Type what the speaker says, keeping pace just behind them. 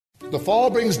The fall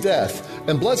brings death,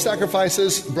 and blood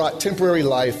sacrifices brought temporary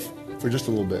life for just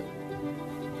a little bit.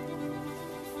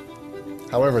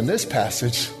 However, in this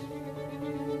passage,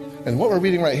 and what we're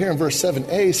reading right here in verse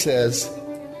 7a says,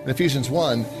 in Ephesians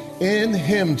 1, in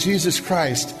him, Jesus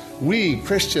Christ, we,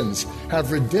 Christians,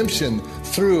 have redemption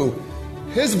through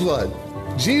his blood,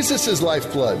 Jesus'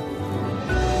 lifeblood.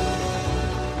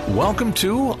 Welcome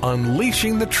to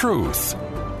Unleashing the Truth,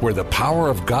 where the power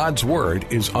of God's Word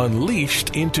is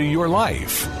unleashed into your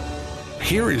life.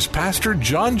 Here is Pastor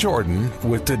John Jordan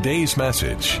with today's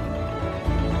message.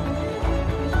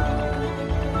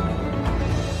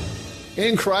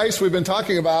 In Christ, we've been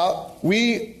talking about,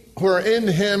 we who are in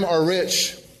him are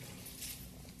rich.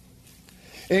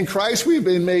 In Christ, we've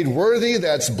been made worthy,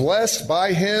 that's blessed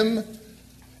by him.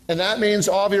 And that means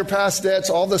all of your past debts,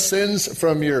 all the sins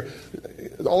from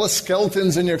all the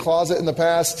skeletons in your closet in the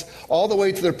past, all the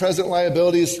way to their present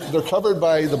liabilities, they're covered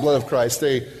by the blood of Christ.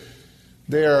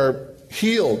 They are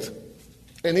healed.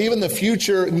 And even the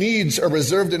future needs are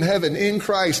reserved in heaven. In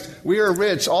Christ, we are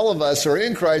rich. All of us who are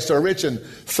in Christ are rich in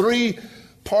three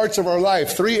parts of our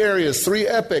life, three areas, three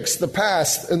epochs, the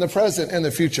past and the present and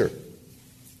the future.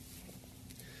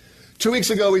 2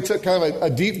 weeks ago, we took kind of a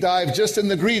deep dive just in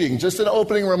the greeting, just in the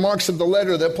opening remarks of the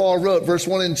letter that Paul wrote, verse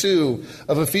 1 and 2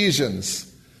 of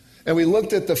Ephesians. And we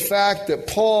looked at the fact that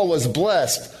Paul was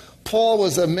blessed. Paul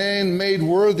was a man made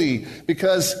worthy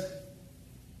because,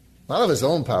 not of his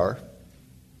own power,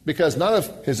 because not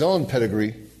of his own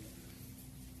pedigree,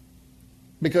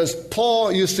 because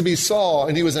Paul used to be Saul,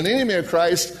 and he was an enemy of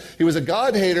Christ. He was a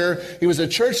God-hater. He was a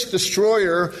church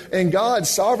destroyer, and God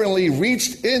sovereignly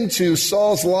reached into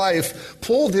Saul's life,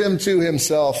 pulled him to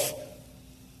himself,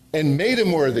 and made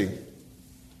him worthy.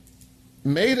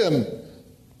 Made him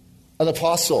an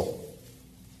apostle.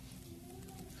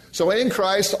 So in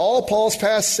Christ, all Paul's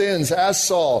past sins as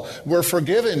Saul were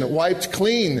forgiven, wiped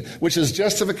clean, which is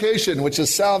justification, which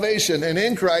is salvation. And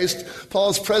in Christ,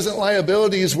 Paul's present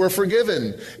liabilities were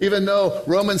forgiven. Even though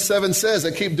Romans 7 says,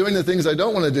 I keep doing the things I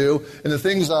don't want to do, and the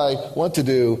things I want to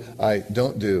do, I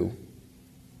don't do.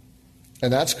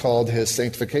 And that's called his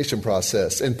sanctification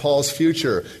process. In Paul's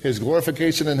future, his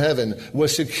glorification in heaven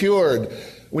was secured.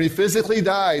 When he physically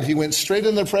died, he went straight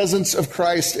in the presence of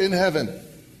Christ in heaven.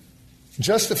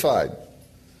 Justified.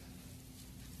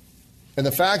 And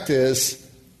the fact is,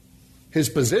 his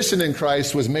position in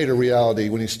Christ was made a reality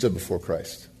when he stood before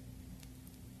Christ.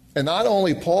 And not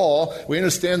only Paul, we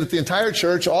understand that the entire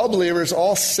church, all believers,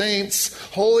 all saints,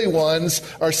 holy ones,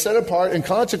 are set apart and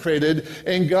consecrated,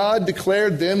 and God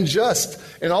declared them just.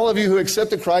 And all of you who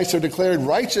accepted Christ are declared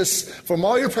righteous from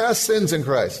all your past sins in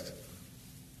Christ.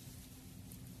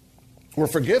 We're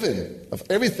forgiven of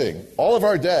everything, all of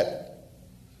our debt.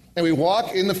 And we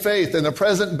walk in the faith in the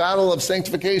present battle of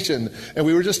sanctification. And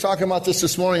we were just talking about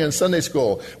this morning in Sunday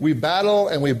school. We battle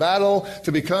and we battle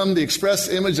to become the express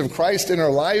image of Christ in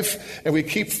our life. And we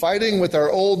keep fighting with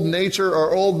our old nature,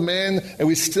 our old man, and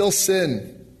we still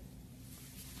sin.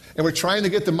 And we're trying to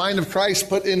get the mind of Christ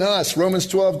put in us, Romans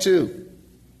 12:2.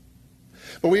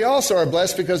 But we also are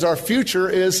blessed because our future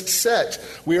is set.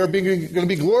 We are going to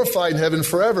be glorified in heaven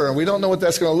forever. And we don't know what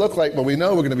that's going to look like, but we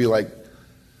know we're going to be like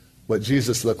what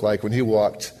Jesus looked like when he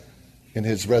walked in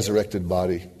his resurrected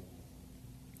body.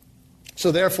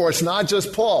 So therefore, it's not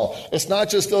just Paul. It's not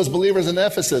just those believers in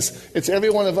Ephesus. It's every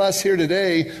one of us here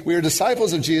today. We are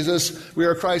disciples of Jesus. We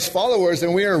are Christ's followers,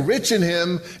 and we are rich in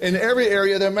him in every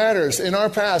area that matters. In our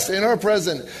past, in our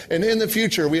present, and in the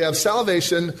future. We have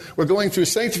salvation. We're going through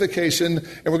sanctification,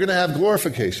 and we're going to have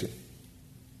glorification.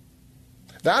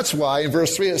 That's why in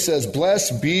verse 3 it says,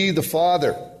 "Blessed be the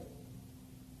Father."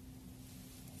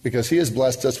 Because he has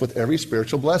blessed us with every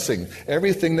spiritual blessing.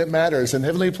 Everything that matters in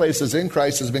heavenly places in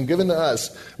Christ has been given to us.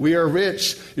 We are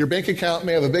rich. Your bank account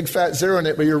may have a big fat zero in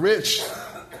it, but you're rich.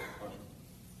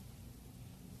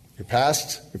 Your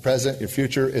past, your present, your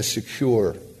future is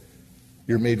secure.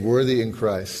 You're made worthy in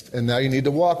Christ. And now you need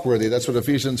to walk worthy. That's what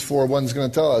Ephesians 4:1 is going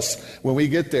to tell us when we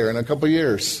get there in a couple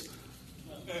years.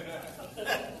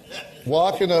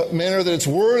 Walk in a manner that it's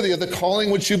worthy of the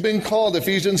calling which you've been called.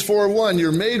 Ephesians 4:1.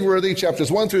 You're made worthy,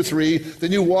 chapters 1 through 3.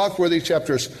 Then you walk worthy,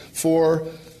 chapters 4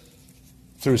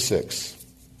 through 6.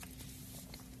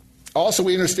 Also,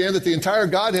 we understand that the entire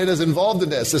Godhead is involved in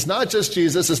this. It's not just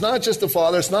Jesus. It's not just the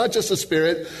Father. It's not just the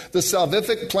Spirit. The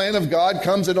salvific plan of God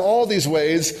comes in all these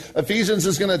ways. Ephesians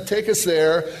is going to take us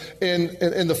there in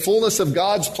the fullness of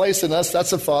God's place in us.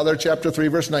 That's the Father, chapter 3,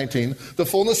 verse 19. The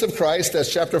fullness of Christ,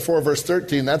 that's chapter 4, verse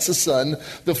 13. That's the Son.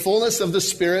 The fullness of the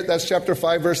Spirit, that's chapter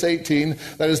 5, verse 18.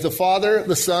 That is the Father,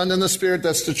 the Son, and the Spirit.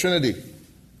 That's the Trinity.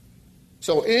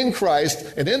 So in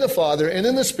Christ and in the Father and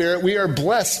in the Spirit, we are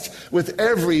blessed with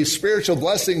every spiritual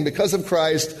blessing because of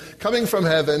Christ coming from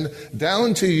heaven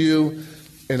down to you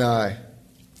and I.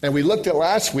 And we looked at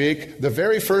last week the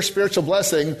very first spiritual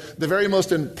blessing, the very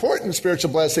most important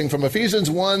spiritual blessing from Ephesians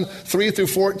 1, 3 through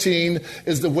 14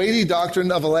 is the weighty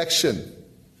doctrine of election.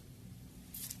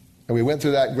 And we went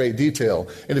through that in great detail.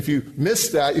 And if you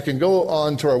missed that, you can go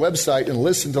on to our website and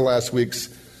listen to last week's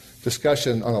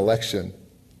discussion on election.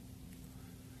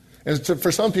 And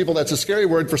for some people, that's a scary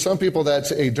word. For some people,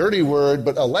 that's a dirty word.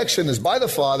 But election is by the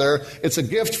Father. It's a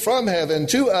gift from heaven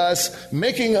to us,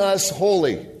 making us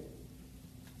holy.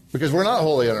 Because we're not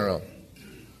holy on our own.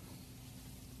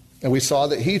 And we saw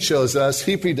that He chose us.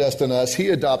 He predestined us. He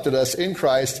adopted us in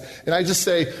Christ. And I just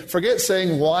say, forget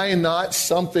saying why not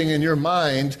something in your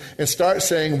mind and start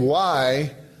saying,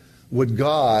 why would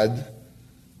God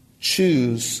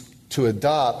choose to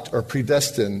adopt or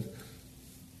predestine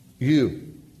you?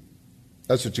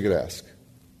 That's what you could ask.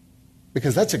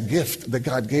 Because that's a gift that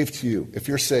God gave to you if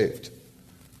you're saved.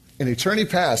 In eternity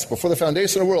past, before the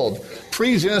foundation of the world,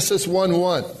 pre-Genesis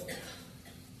 1:1,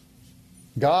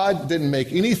 God didn't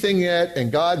make anything yet, and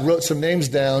God wrote some names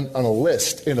down on a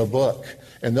list in a book.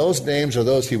 And those names are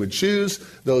those He would choose,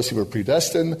 those He would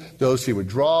predestine, those He would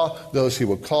draw, those He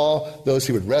would call, those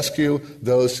He would rescue,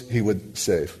 those He would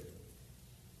save.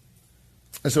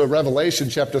 And so Revelation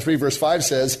chapter 3 verse 5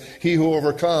 says, he who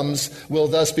overcomes will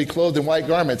thus be clothed in white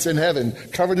garments in heaven,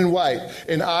 covered in white,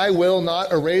 and I will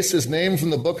not erase his name from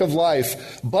the book of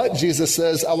life. But, Jesus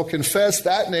says, I will confess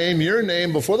that name, your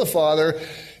name, before the Father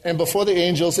and before the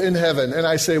angels in heaven. And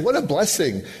I say, what a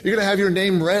blessing. You're going to have your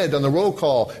name read on the roll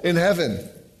call in heaven.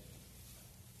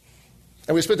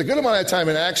 And we spent a good amount of time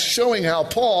in Acts showing how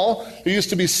Paul, who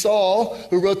used to be Saul,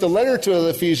 who wrote the letter to the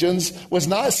Ephesians, was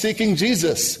not seeking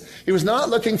Jesus. He was not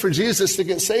looking for Jesus to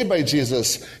get saved by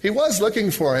Jesus. He was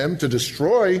looking for him to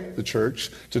destroy the church,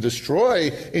 to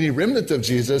destroy any remnant of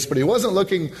Jesus, but he wasn't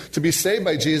looking to be saved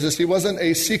by Jesus. He wasn't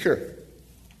a seeker.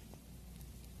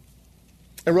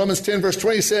 And Romans 10 verse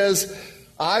 20 says,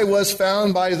 I was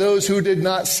found by those who did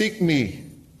not seek me.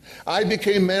 I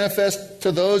became manifest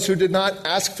to those who did not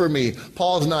ask for me.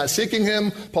 Paul's not seeking him.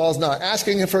 Paul's not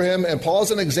asking for him. And Paul's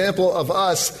an example of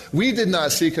us. We did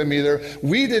not seek him either.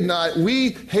 We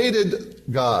hated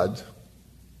God.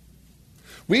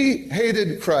 We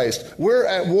hated Christ. We're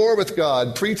at war with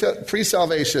God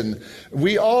pre-salvation.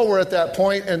 We all were at that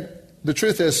point. And the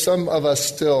truth is, some of us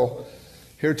still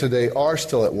here today are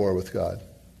still at war with God.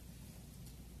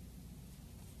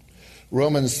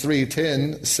 Romans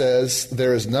 3:10 says,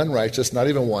 there is none righteous, not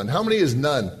even one. How many is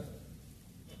none?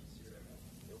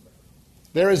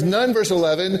 There is none, verse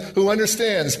 11, who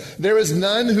understands. There is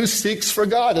none who seeks for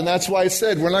God. And that's why I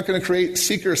said we're not going to create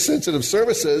seeker-sensitive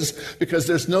services, because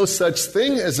there's no such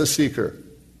thing as a seeker.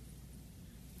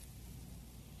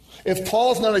 If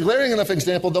Paul's not a glaring enough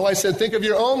example, though, I said, think of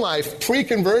your own life,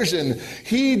 pre-conversion.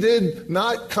 He did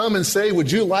not come and say,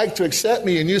 would you like to accept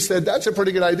me? And you said, that's a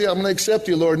pretty good idea. I'm going to accept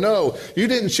you, Lord. No, you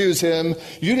didn't choose him.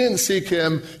 You didn't seek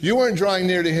him. You weren't drawing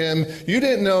near to him. You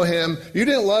didn't know him. You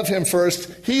didn't love him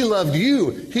first. He loved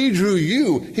you. He drew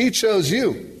you. He chose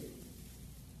you.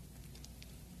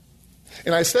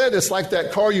 And I said, it's like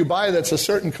that car you buy that's a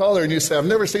certain color, and you say, I've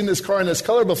never seen this car in this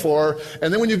color before.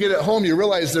 And then when you get it home, you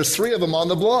realize there's 3 of them on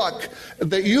the block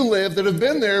that you live that have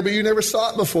been there, but you never saw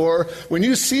it before. When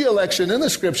you see election in the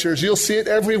scriptures, you'll see it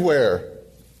everywhere.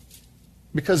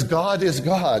 Because God is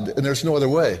God, and there's no other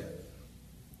way.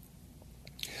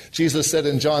 Jesus said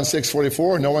in John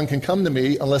 6:44, no one can come to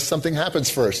me unless something happens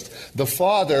first. The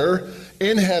Father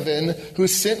in heaven who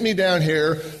sent me down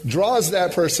here draws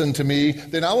that person to me,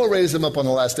 then I will raise him up on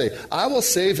the last day. I will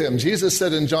save him. Jesus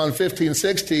said in John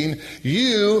 15:16,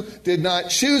 you did not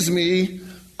choose me,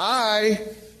 I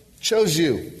chose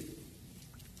you.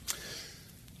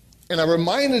 And I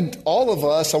reminded all of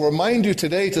us, I'll remind you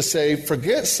today to say,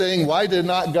 forget saying, why did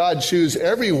not God choose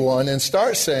everyone? And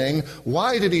start saying,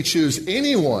 why did he choose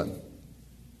anyone?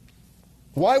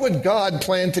 Why would God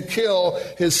plan to kill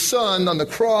his son on the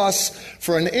cross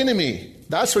for an enemy?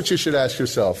 That's what you should ask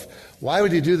yourself. Why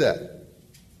would he do that?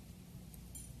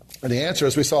 And the answer,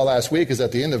 as we saw last week, is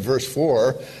at the end of verse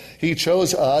 4. He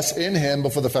chose us in him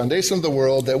before the foundation of the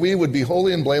world, that we would be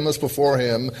holy and blameless before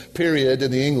him, period,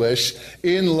 in the English,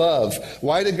 in love.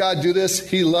 Why did God do this?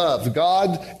 He loved.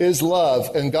 God is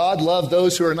love, and God loved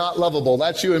those who are not lovable.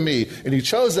 That's you and me. And he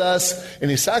chose us, and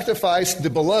he sacrificed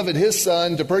the beloved, his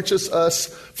son, to purchase us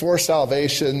for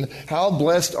salvation. How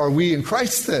blessed are we in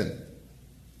Christ then?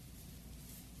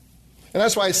 And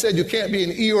that's why I said you can't be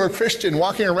an Eeyore Christian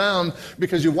walking around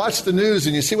because you watch the news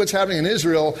and you see what's happening in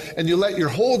Israel and you let your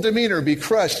whole demeanor be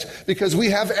crushed because we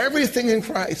have everything in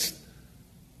Christ.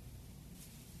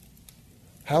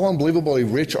 How unbelievably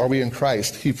rich are we in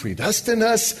Christ? He predestined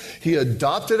us. He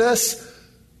adopted us.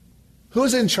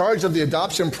 Who's in charge of the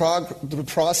adoption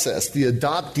process? The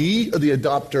adoptee or the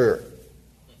adopter?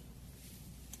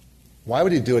 Why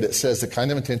would he do it? It says the kind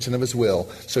of intention of his will.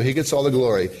 So he gets all the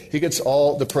glory. He gets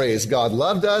all the praise. God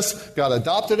loved us. God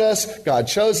adopted us. God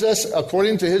chose us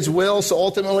according to his will. So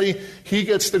ultimately, he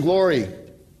gets the glory.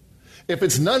 If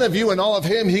it's none of you and all of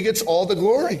him, he gets all the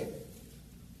glory.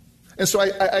 And so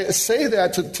I say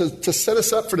that to set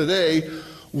us up for today.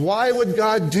 Why would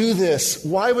God do this?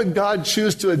 Why would God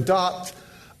choose to adopt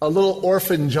a little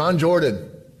orphan John Jordan?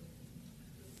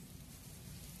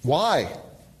 Why?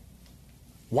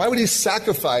 Why would he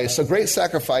sacrifice, a great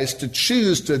sacrifice, to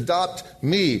choose to adopt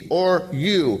me or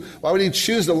you? Why would he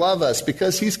choose to love us?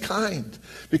 Because he's kind.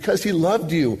 Because he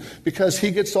loved you. Because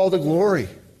he gets all the glory.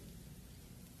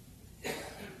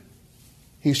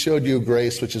 He showed you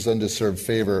grace, which is undeserved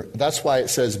favor. That's why it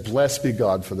says, blessed be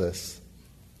God for this.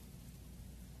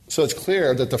 So it's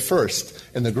clear that the first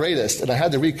and the greatest, and I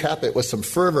had to recap it with some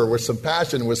fervor, with some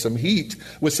passion, with some heat,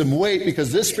 with some weight,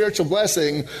 because this spiritual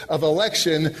blessing of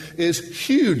election is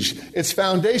huge. It's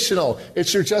foundational.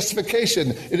 It's your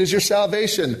justification. It is your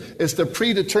salvation. It's the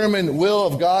predetermined will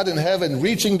of God in heaven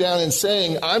reaching down and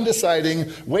saying, I'm deciding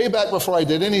way back before I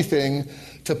did anything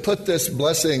to put this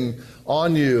blessing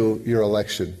on you, your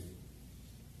election.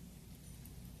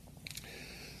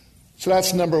 So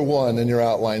that's number one in your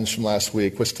outlines from last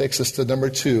week, which takes us to number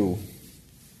two.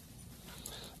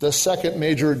 The second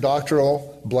major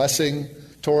doctrinal blessing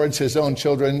towards his own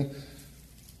children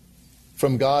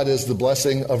from God is the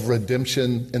blessing of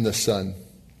redemption in the Son.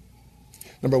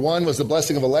 Number one was the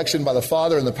blessing of election by the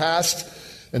Father in the past,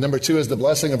 and number two is the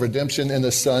blessing of redemption in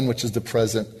the Son, which is the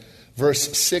present. Verse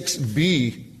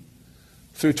 6b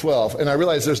through 12. And I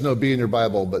realize there's no B in your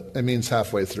Bible, but it means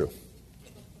halfway through.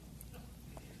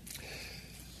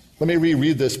 Let me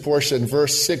reread this portion.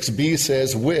 Verse 6b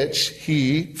says, which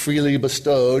he freely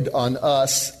bestowed on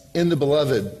us in the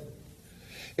beloved.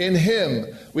 In him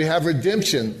we have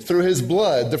redemption through his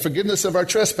blood, the forgiveness of our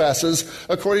trespasses,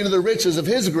 according to the riches of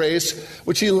his grace,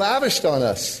 which he lavished on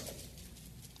us.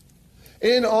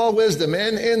 In all wisdom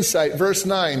and insight, verse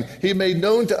 9, he made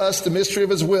known to us the mystery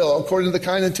of his will, according to the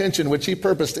kind intention which he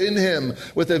purposed in him,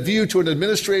 with a view to an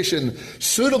administration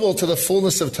suitable to the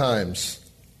fullness of times.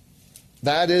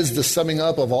 That is the summing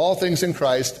up of all things in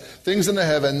Christ, things in the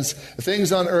heavens,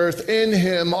 things on earth. In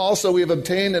him also we have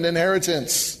obtained an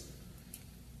inheritance,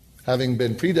 having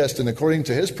been predestined according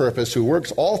to his purpose, who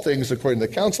works all things according to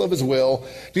the counsel of his will.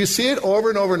 Do you see it over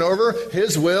and over and over?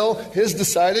 His will, his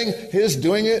deciding, his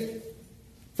doing it.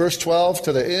 Verse 12,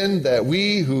 to the end that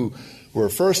we who were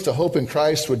first to hope in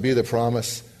Christ would be the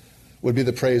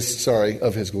praise,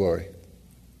 of his glory.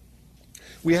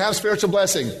 We have spiritual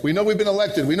blessing. We know we've been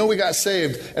elected. We know we got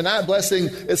saved. And that blessing,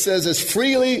 it says, is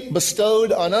freely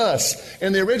bestowed on us.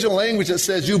 In the original language, it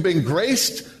says, you've been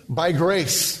graced by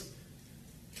grace.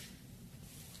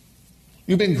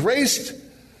 You've been graced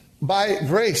by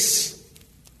grace.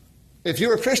 If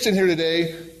you're a Christian here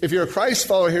today, if you're a Christ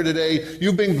follower here today,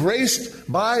 you've been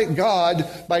graced by God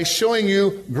by showing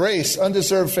you grace,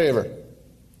 undeserved favor.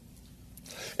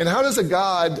 And how does a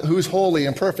God who's holy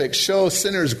and perfect show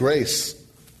sinners grace?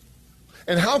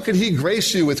 And how could he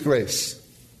grace you with grace?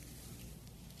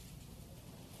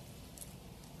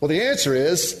 Well, the answer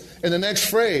is in the next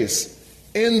phrase,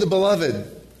 in the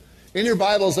beloved. In your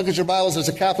Bibles, look at your Bibles, there's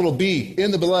a capital B,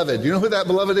 in the beloved. You know who that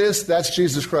beloved is? That's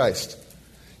Jesus Christ.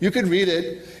 You could read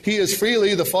it. He is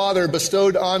freely, the Father,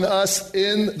 bestowed on us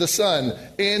in the Son,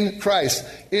 in Christ,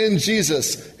 in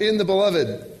Jesus, in the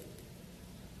beloved.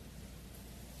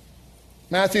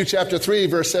 Matthew chapter 3,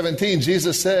 verse 17,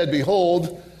 Jesus said,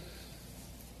 behold,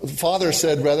 the Father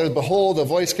said, behold, a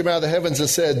voice came out of the heavens and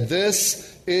said,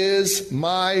 this is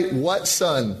my what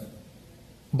son?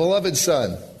 Beloved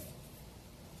Son.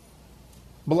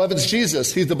 Beloved's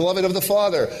Jesus. He's the beloved of the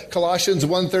Father. Colossians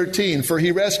 1:13, for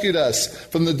he rescued us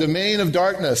from the domain of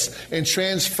darkness and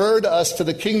transferred us to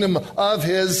the kingdom of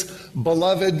his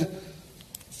beloved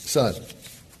Son.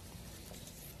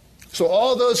 So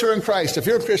all those who are in Christ, if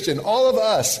you're a Christian, all of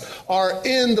us are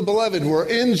in the beloved. We're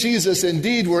in Jesus.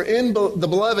 Indeed, we're in the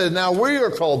beloved. Now we are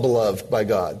called beloved by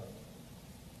God.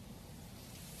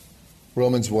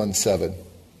 Romans 1:7.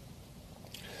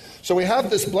 So we have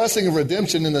this blessing of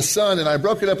redemption in the Son, and I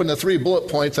broke it up into 3 bullet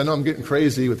points. I know I'm getting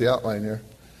crazy with the outline here.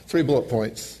 3 bullet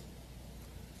points.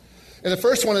 And the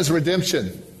first one is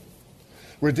redemption.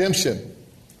 Redemption.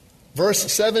 Verse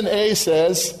 7a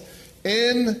says,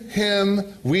 in him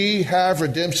we have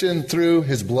redemption through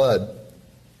his blood.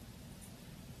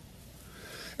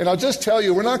 And I'll just tell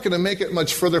you, we're not going to make it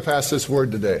much further past this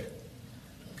word today.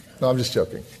 No, I'm just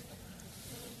joking.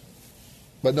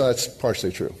 But no, that's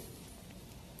partially true.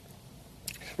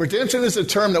 Redemption is a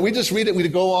term that we just read it, we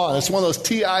go on. It's one of those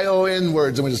T-I-O-N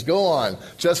words, and we just go on.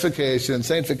 Justification,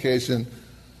 sanctification,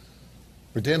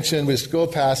 redemption, we just go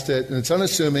past it, and it's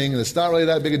unassuming, and it's not really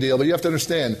that big a deal, but you have to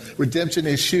understand, redemption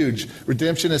is huge.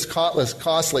 Redemption is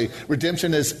costly.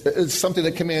 Redemption is something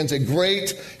that commands a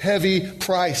great, heavy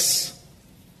price.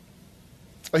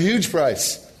 A huge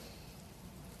price.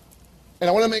 And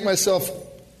I want to make myself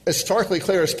as starkly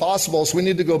clear as possible, so we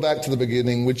need to go back to the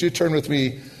beginning. Would you turn with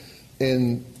me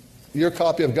in your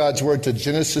copy of God's Word to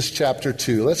Genesis chapter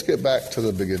 2. Let's get back to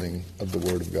the beginning of the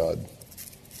Word of God.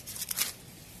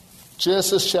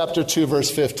 Genesis chapter 2,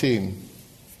 verse 15.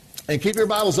 And keep your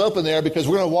Bibles open there because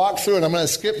we're going to walk through it. I'm going to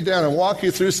skip down and walk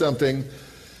you through something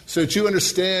so that you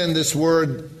understand this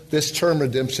word, this term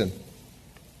redemption.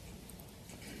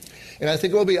 And I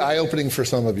think it will be eye-opening for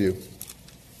some of you.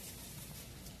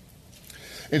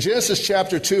 In Genesis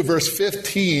chapter 2, verse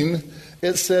 15,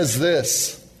 it says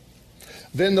this.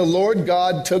 Then the Lord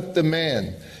God took the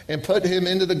man and put him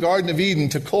into the Garden of Eden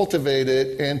to cultivate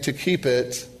it and to keep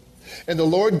it. And the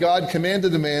Lord God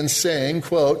commanded the man, saying,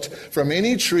 quote, from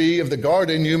any tree of the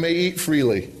garden you may eat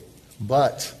freely.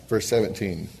 But, verse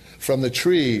 17, from the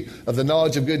tree of the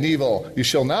knowledge of good and evil you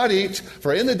shall not eat,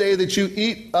 for in the day that you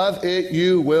eat of it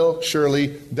you will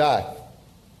surely die.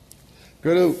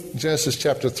 Go to Genesis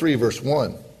chapter 3, verse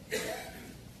 1.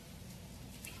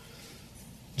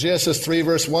 Genesis 3,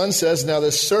 verse 1 says, now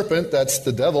this serpent, that's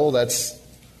the devil, that's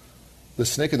the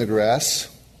snake in the grass,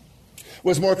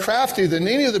 was more crafty than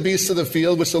any of the beasts of the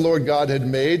field which the Lord God had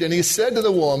made. And he said to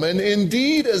the woman,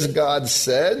 indeed, as God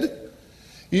said,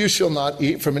 you shall not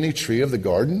eat from any tree of the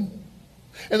garden.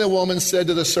 And the woman said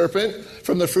to the serpent,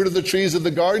 from the fruit of the trees of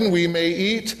the garden we may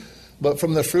eat, but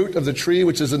from the fruit of the tree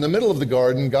which is in the middle of the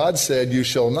garden, God said, you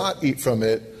shall not eat from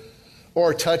it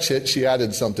or touch it. She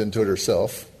added something to it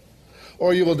herself.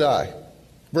 Or you will die.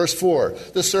 Verse 4,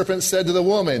 the serpent said to the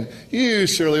woman, you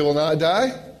surely will not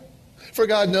die. For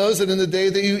God knows that in the day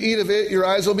that you eat of it, your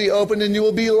eyes will be opened and you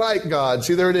will be like God.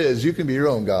 See, there it is. You can be your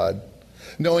own God,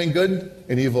 knowing good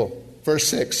and evil. Verse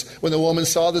 6, when the woman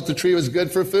saw that the tree was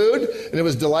good for food and it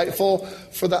was delightful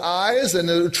for the eyes and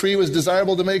the tree was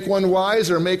desirable to make one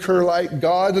wise or make her like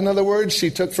God, in other words,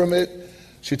 she took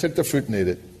the fruit and ate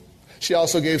it. She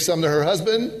also gave some to her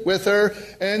husband with her,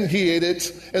 and he ate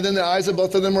it. And then the eyes of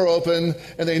both of them were open,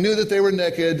 and they knew that they were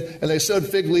naked, and they sewed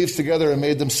fig leaves together and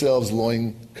made themselves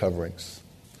loin coverings.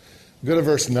 Go to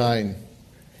verse 9.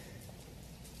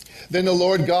 Then the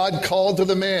Lord God called to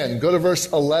the man. Go to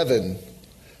verse 11.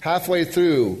 Halfway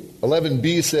through,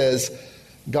 11b says,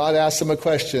 God asked him a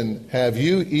question. Have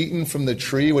you eaten from the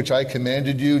tree which I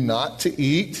commanded you not to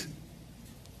eat?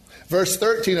 Verse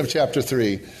 13 of chapter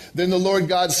 3. Then the Lord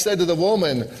God said to the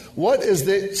woman, what is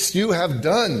this you have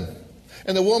done?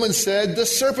 And the woman said, the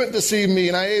serpent deceived me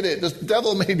and I ate it. The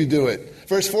devil made me do it.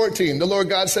 Verse 14. The Lord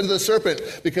God said to the serpent,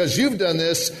 because you've done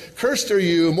this, cursed are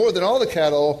you more than all the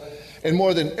cattle and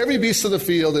more than every beast of the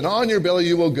field, and on your belly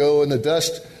you will go, and the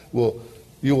dust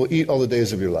you will eat all the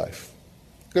days of your life.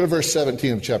 Go to verse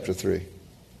 17 of chapter 3.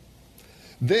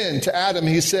 Then to Adam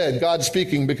he said, God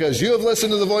speaking, because you have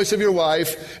listened to the voice of your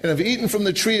wife and have eaten from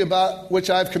the tree about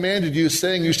which I have commanded you,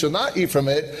 saying you shall not eat from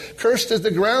it, cursed is the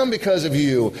ground because of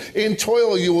you. In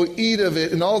toil you will eat of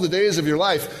it in all the days of your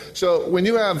life. So when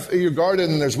you have your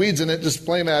garden and there's weeds in it, just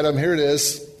blame Adam. Here it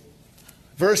is.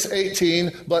 Verse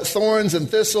 18, but thorns and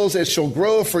thistles it shall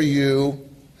grow for you,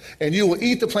 and you will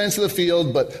eat the plants of the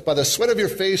field, but by the sweat of your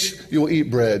face you will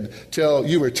eat bread, till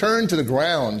you return to the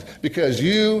ground, because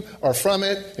you are from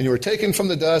it, and you were taken from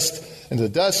the dust, and to the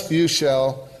dust you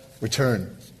shall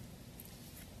return.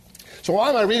 So why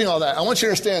am I reading all that? I want you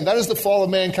to understand that is the fall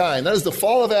of mankind. That is the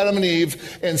fall of Adam and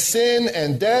Eve, and sin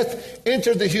and death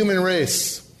entered the human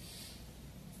race.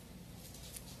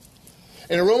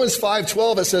 And in Romans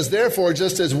 5:12 it says, therefore,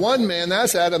 just as one man,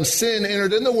 that's Adam, sin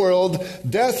entered in the world,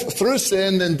 death through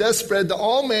sin, then death spread to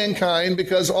all mankind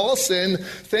because all sin.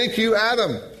 Thank you,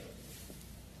 Adam.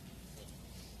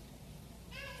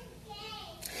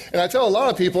 And I tell a lot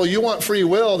of people, you want free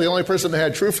will. The only person that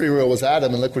had true free will was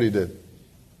Adam, and look what he did.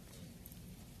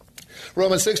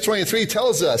 Romans 6:23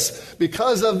 tells us,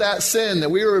 because of that sin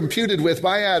that we were imputed with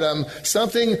by Adam,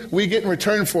 something we get in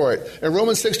return for it. And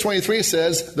Romans 6:23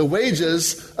 says, the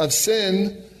wages of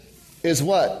sin is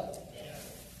what?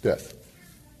 Death.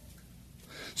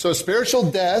 So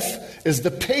spiritual death is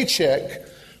the paycheck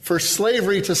for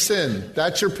slavery to sin.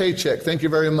 That's your paycheck. Thank you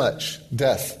very much.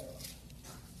 Death.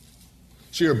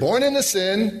 So you're born into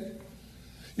sin,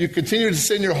 you continue to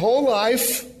sin your whole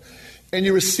life, and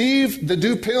you receive the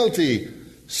due penalty,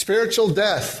 spiritual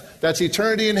death. That's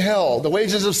eternity in hell. The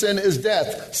wages of sin is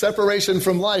death, separation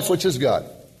from life, which is God.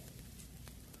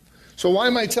 So why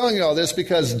am I telling you all this?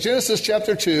 Because Genesis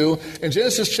chapter 2 and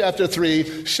Genesis chapter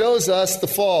 3 shows us the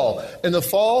fall. And the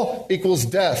fall equals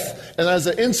death. And that's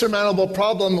an insurmountable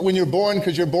problem when you're born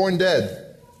because you're born dead.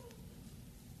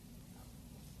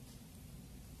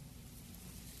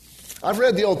 I've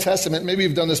read the Old Testament. Maybe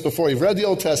you've done this before. You've read the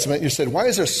Old Testament. You said, why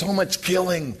is there so much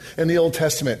killing in the Old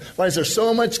Testament? Why is there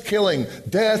so much killing?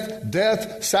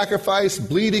 Death, sacrifice,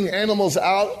 bleeding animals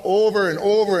out over and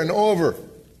over and over.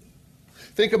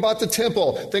 Think about the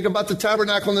temple. Think about the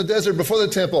tabernacle in the desert before the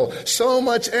temple. So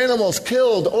much animals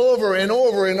killed over and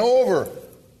over and over.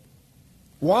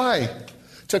 Why?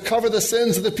 To cover the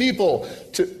sins of the people,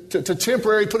 to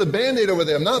temporarily put a Band-Aid over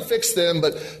them, not fix them,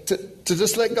 but to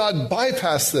just let God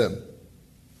bypass them.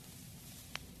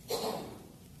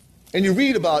 And you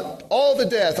read about all the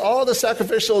death, all the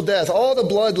sacrificial death, all the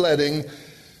bloodletting,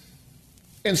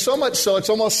 and so much so it's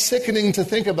almost sickening to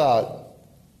think about.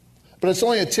 But it's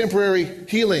only a temporary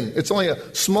healing. It's only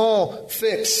a small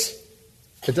fix.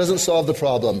 It doesn't solve the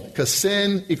problem because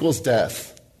sin equals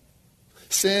death.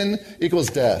 Sin equals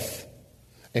death.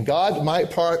 And God might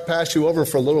pass you over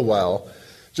for a little while.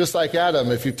 Just like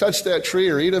Adam, if you touch that tree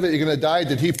or eat of it, you're going to die.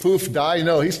 Did he poof die?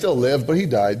 No, he still lived, but he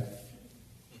died.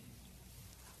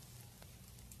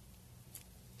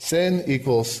 Sin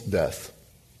equals death.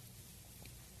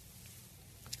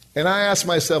 And I ask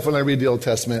myself when I read the Old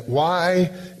Testament, why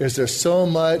is there so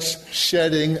much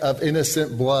shedding of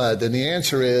innocent blood? And the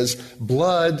answer is,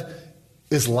 blood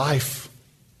is life.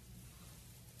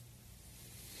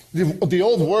 The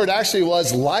old word actually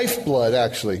was lifeblood,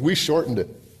 actually. We shortened it.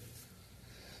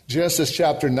 Genesis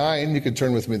chapter 9, you can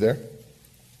turn with me there.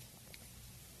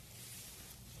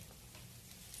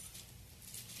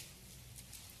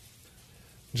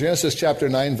 Genesis chapter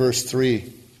 9, verse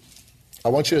 3. I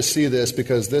want you to see this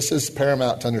because this is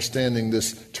paramount to understanding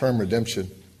this term redemption.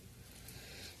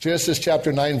 Genesis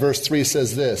chapter 9, verse 3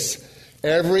 says this: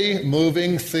 every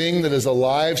moving thing that is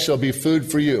alive shall be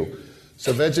food for you.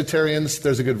 So vegetarians,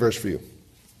 there's a good verse for you.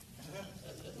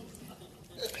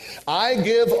 I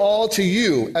give all to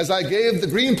you as I gave the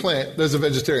green plant. There's a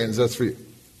vegetarians, that's for you.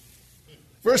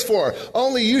 Verse 4,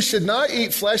 only you should not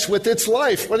eat flesh with its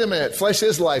life. Wait a minute, flesh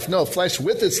is life. No, flesh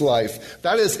with its life.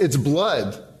 That is its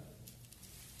blood.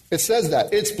 It says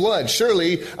that. It's blood.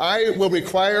 Surely I will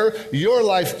require your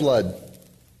lifeblood.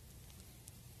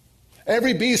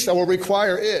 Every beast I will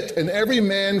require it, and every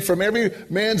man from every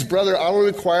man's brother I will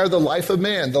require the life of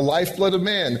man, the lifeblood of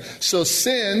man. So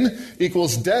sin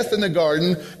equals death in the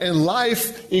garden, and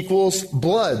life equals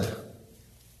blood.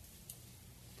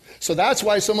 So that's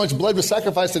why so much blood was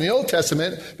sacrificed in the Old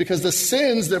Testament, because the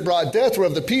sins that brought death were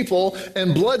of the people,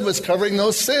 and blood was covering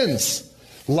those sins.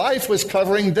 Life was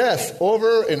covering death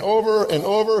over and over and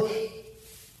over,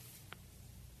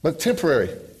 but temporary.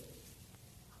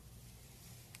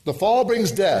 The fall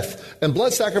brings death, and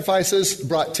blood sacrifices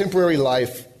brought temporary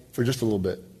life for just a little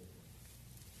bit.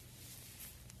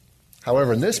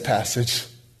 However, in this passage,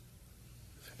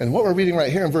 and what we're reading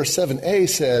right here in verse 7a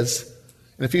says,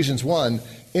 in Ephesians 1,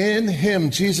 in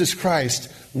him, Jesus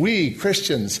Christ, we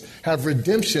Christians have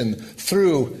redemption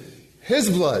through his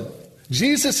blood.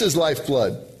 Jesus'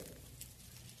 lifeblood.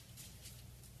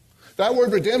 That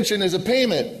word redemption is a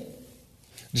payment.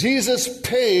 Jesus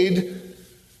paid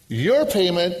your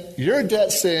payment, your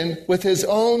debt sin, with his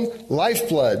own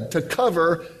lifeblood to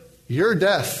cover your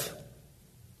death.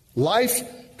 Life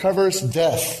covers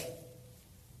death.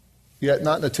 Yet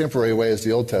not in a temporary way as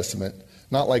the Old Testament.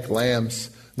 Not like lambs,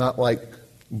 not like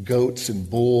goats and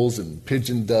bulls and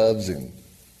pigeon doves. And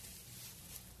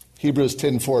Hebrews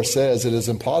 10:4 says it is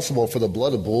impossible for the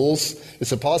blood of bulls,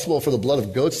 it's impossible for the blood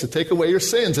of goats to take away your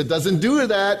sins. It doesn't do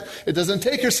that. It doesn't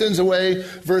take your sins away.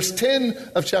 Verse 10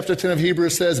 of chapter 10 of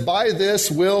Hebrews says, by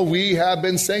this will we have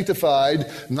been sanctified,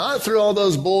 not through all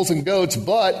those bulls and goats,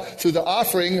 but through the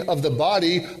offering of the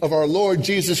body of our Lord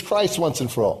Jesus Christ once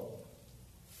and for all.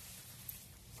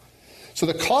 So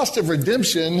the cost of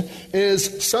redemption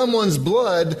is someone's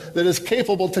blood that is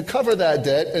capable to cover that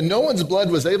debt, and no one's blood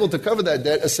was able to cover that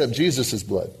debt except Jesus'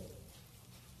 blood.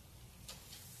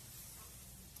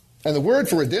 And the word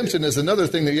for redemption is another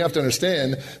thing that you have to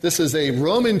understand. This is a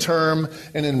Roman term,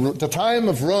 and in the time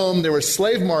of Rome, there were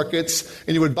slave markets,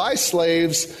 and you would buy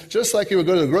slaves just like you would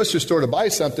go to the grocery store to buy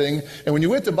something. And when you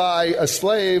went to buy a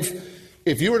slave,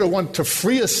 if you were to want to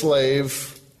free a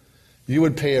slave, you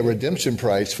would pay a redemption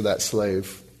price for that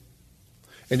slave,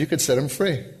 and you could set him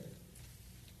free.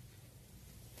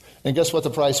 And guess what the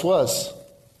price was?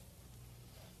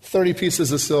 30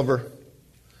 pieces of silver.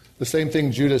 The same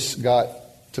thing Judas got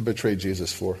to betray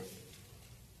Jesus for.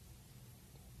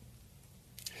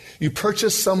 You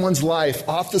purchased someone's life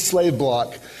off the slave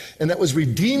block, and that was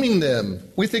redeeming them.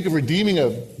 We think of redeeming a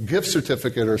gift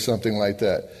certificate or something like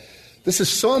that. This is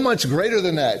so much greater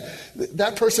than that.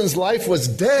 That person's life was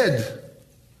dead,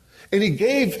 and he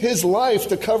gave his life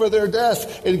to cover their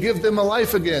death and give them a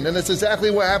life again. And that's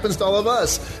exactly what happens to all of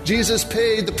us. Jesus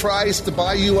paid the price to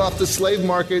buy you off the slave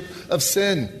market of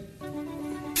sin.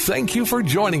 Thank you for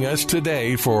joining us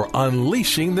today for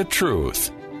Unleashing the Truth,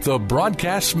 the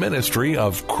broadcast ministry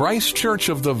of Christ Church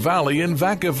of the Valley in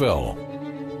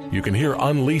Vacaville. You can hear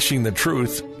Unleashing the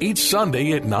Truth each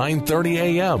Sunday at 9:30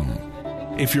 a.m.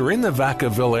 If you're in the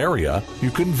Vacaville area,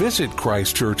 you can visit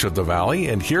Christ Church of the Valley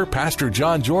and hear Pastor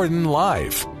John Jordan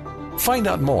live. Find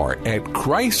out more at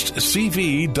christcv.org.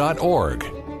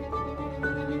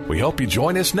 We hope you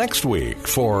join us next week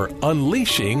for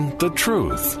Unleashing the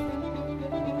Truth.